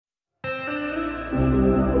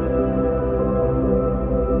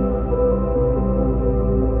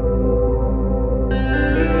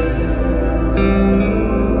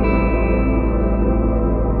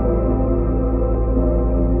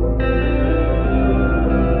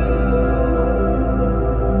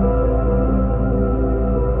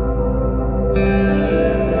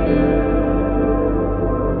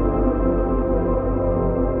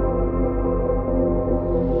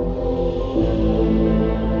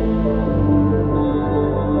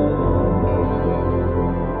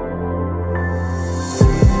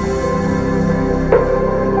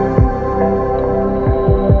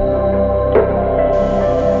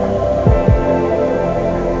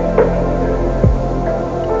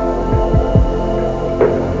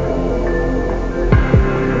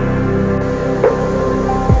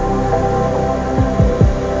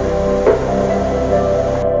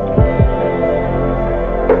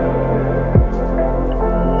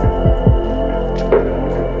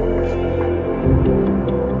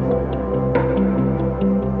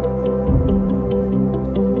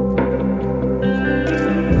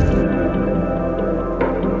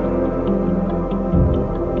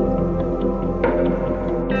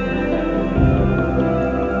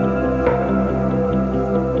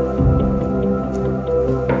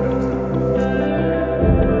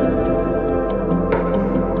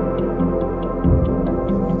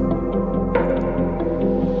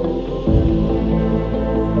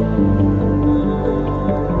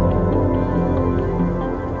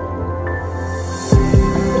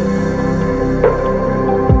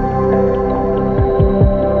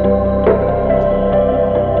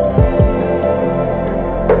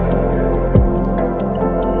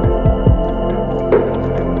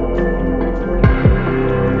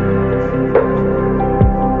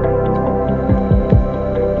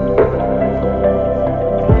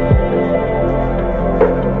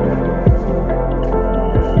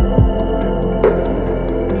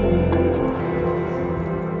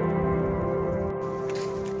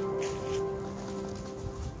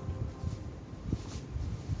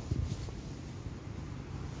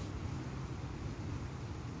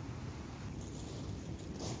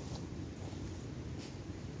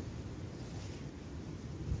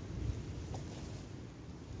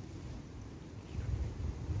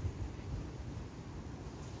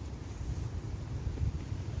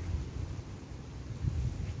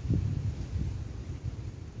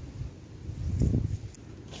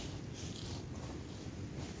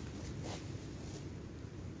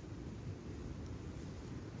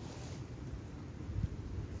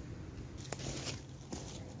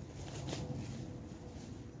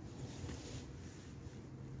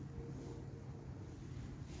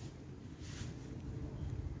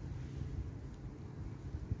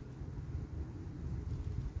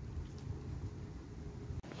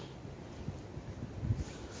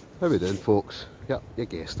How we doing, folks? Yep, you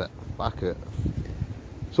guessed it, back out.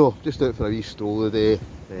 So, just out for a wee stroll today,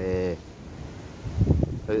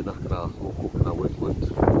 out in a kind of local kind of woodland.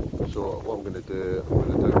 So what I'm going to do, I'm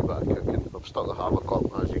going to do a bit of cooking. I've stuck the hammock up,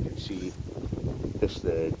 as you can see. This is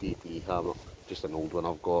the DT hammock, just an old one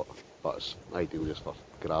I've got, but it's ideal just for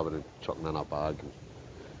grabbing and chucking in a bag. And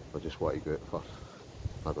I just want to go out for,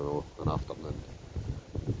 I don't know, an afternoon.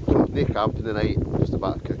 So no camping tonight, just a bit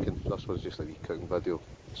of cooking. This one's just a wee cooking video.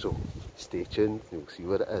 So stay tuned, you'll see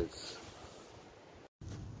what it is.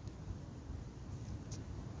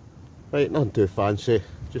 Right, nothing too fancy,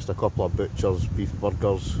 just a couple of butchers, beef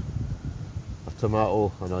burgers, a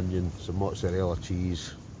tomato, an onion, some mozzarella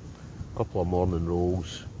cheese, a couple of morning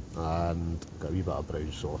rolls, and got a wee bit of brown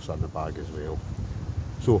sauce in the bag as well.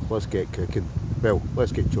 So let's get cooking. Well,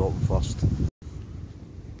 let's get chopping first.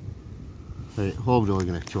 Right, all I'm really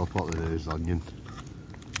going to chop up now is the onion,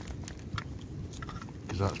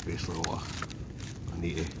 because that's basically all I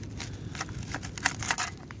need to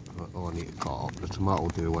cut up. The tomato will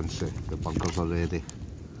do once the burgers are ready.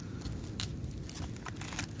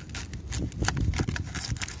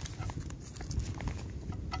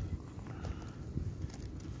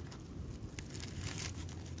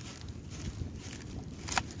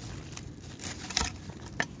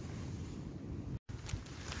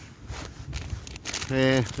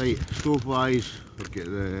 Right, stove wise, I've got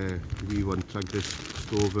the wee Onetigris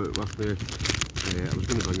stove out with me. I was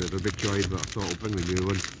going to bring the Rubikjoy, but I thought I'll bring the new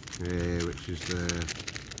one, which is the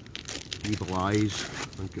Evil Eyes, I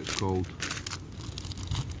think it's called. So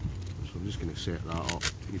I'm just going to set that up.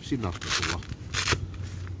 You've seen that before.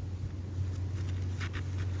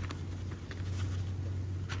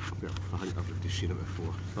 I think I've already seen it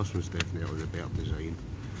before. This one's definitely the better design.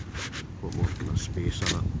 A lot more kind of space in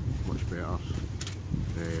it, much better.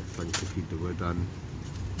 Thing to feed the wood in.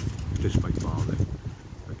 just by far I think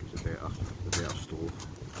it's the better stove.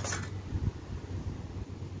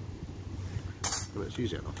 But it's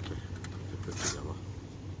easy enough to put together.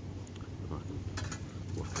 If I can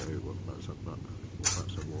work out what bits are what bits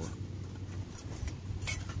are what.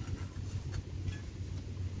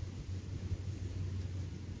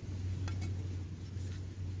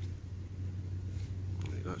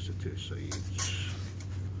 Right, that's the two sides.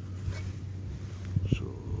 So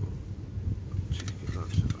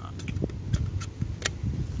that's the back.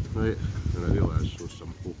 Right, and it really is so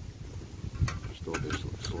simple. Just all these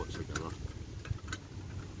little slots together.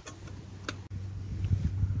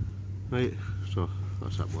 Right, so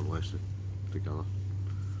that's it more or less together.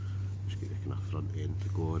 Just get the kind of front end to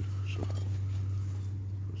go on. So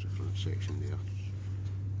there's the front section there.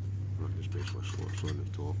 That just basically slots on the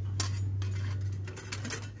top.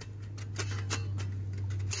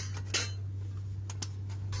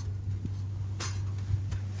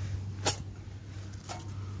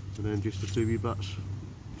 And then just the two wee bits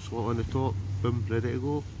slot on the top, boom, ready to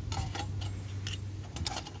go.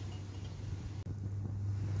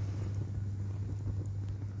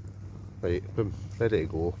 Right, boom, ready to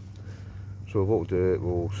go. So what we'll do,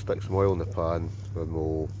 we'll stick some oil in the pan and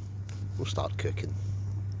we'll start cooking.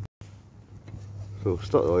 So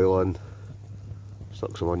stuck the oil in,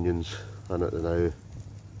 stuck some onions in it now, and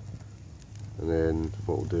then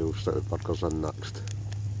what we'll do, we'll stick the burgers in next.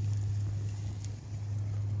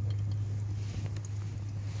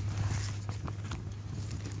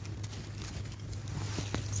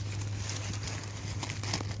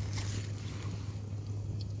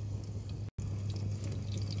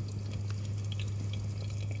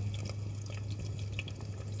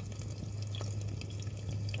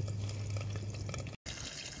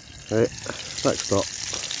 Right, next up,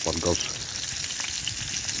 burgers.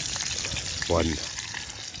 1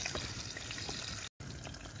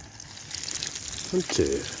 and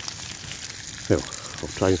 2. Well, I'll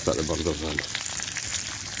try and fit the burgers in.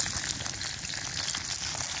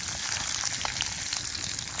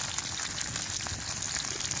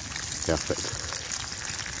 Perfect.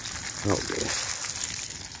 That'll do.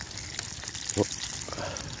 Oh.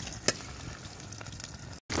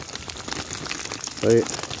 Right.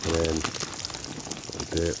 And then what we'll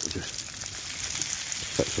do, we'll just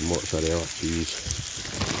stick some mozzarella cheese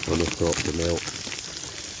on the top to melt.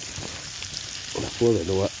 And before they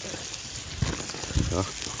know it, God,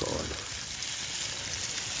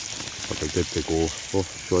 we'll be good to go. Oh,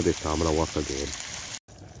 show the camera work again.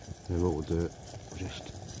 And what we'll do, we'll just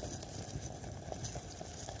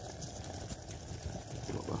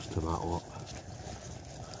knock this tomato up.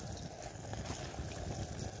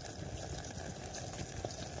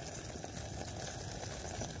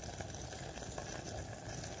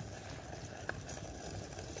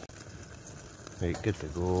 Right, good to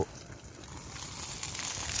go.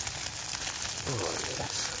 Oh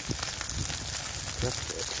yes.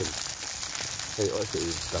 Perfection. Right, let's get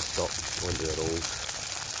these dished up onto the rolls.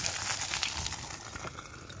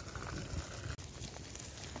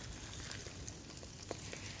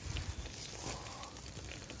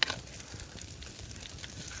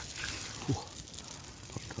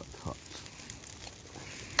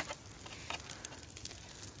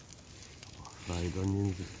 Fried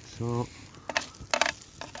onions at the top.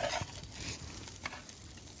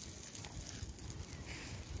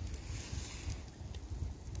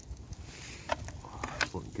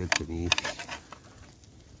 Looking good to me.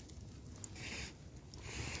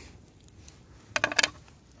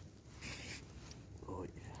 Oh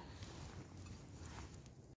yeah.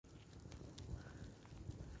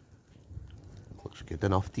 Looks good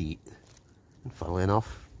enough to eat. And funnily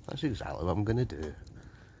enough, that's exactly what I'm going to do.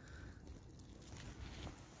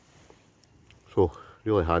 So,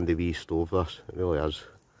 really handy wee stove this, it really is.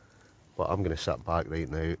 But I'm going to sit back right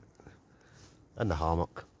now in the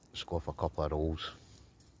hammock, just go for a couple of rolls,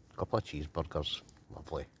 a couple of cheeseburgers,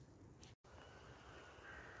 lovely.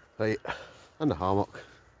 Right, in the hammock,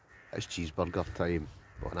 it's cheeseburger time,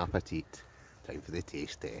 bon appetit, time for the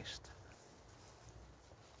taste test.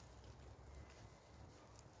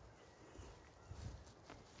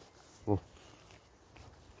 Oh.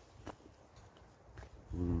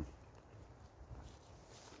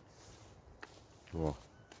 Oh,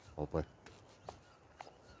 lovely.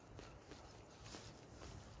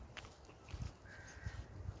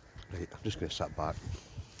 Right, I'm just going to sit back,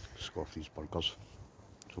 just go off these burgers.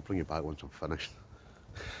 So I'll bring you back once I'm finished.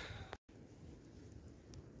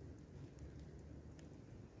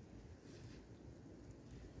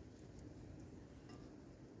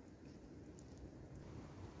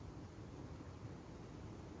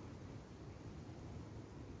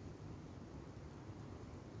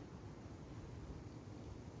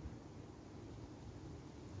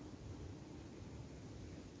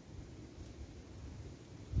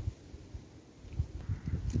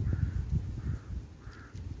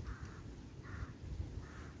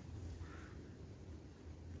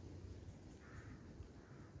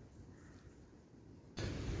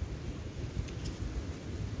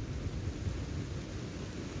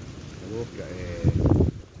 go,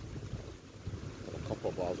 got a couple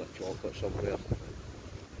of bars of chocolate somewhere.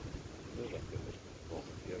 Oh,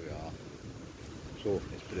 here we are. So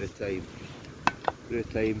it's brew time. Brew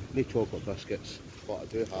time, no chocolate biscuits, but I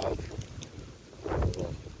do have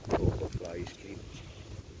chocolate fries cream.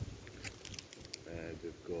 And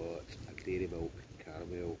we've got a dairy milk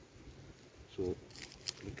caramel. So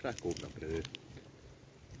we crack open a brew,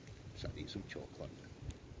 sit and eat some chocolate.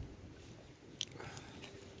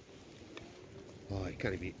 Oh, I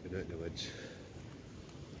can't beat being out in the woods.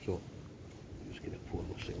 So I'm just going to pour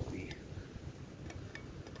myself a wee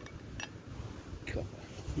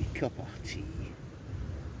cup of tea,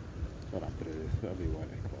 or a brew, whatever you want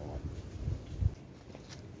to call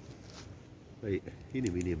it. Right, eeny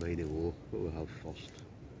meeny miny mo, what we have first?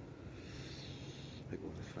 I think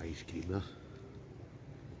we'll have the fries cream there.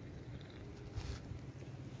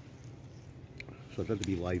 So I did a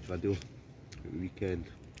wee live video at the weekend,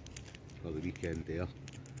 or the weekend there.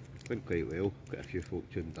 Went quite well, got a few folk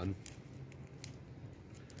tuned in.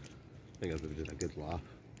 I think everybody had a good laugh.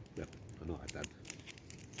 Yep, I know I did.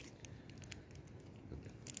 And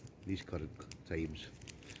these current times,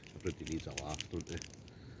 everybody needs a laugh, don't they?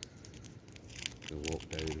 The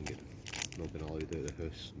lockdown and not being allowed out of the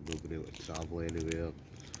house, not being able to travel anywhere,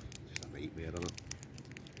 just a nightmare, isn't it?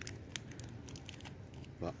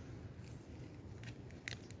 But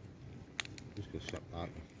I'm just going to sit back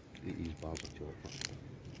and eat these bars of chocolate.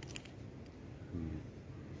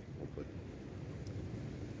 Lovely.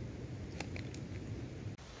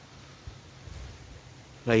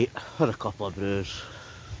 Right, had a couple of brews,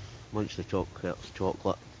 munched the chocolate, I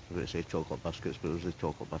was going to say chocolate biscuits, but it was the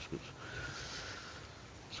chocolate biscuits.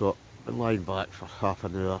 So, been lying back for half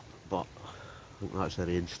an hour, but I think that's the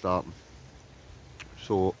rain starting.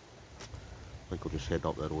 So, I think I'll just head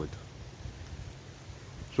up the road.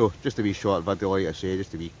 So, just a wee short video, like I say,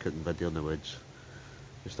 just a wee cooking video in the woods.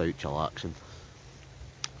 Just out chillaxing.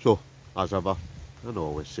 So, as ever, I know I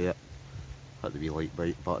always say it, hit the wee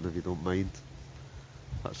like button if you don't mind.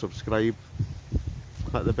 Hit subscribe,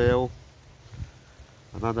 hit the bell,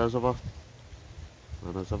 and as ever,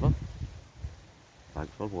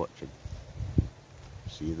 thanks for watching.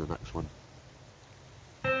 See you in the next one.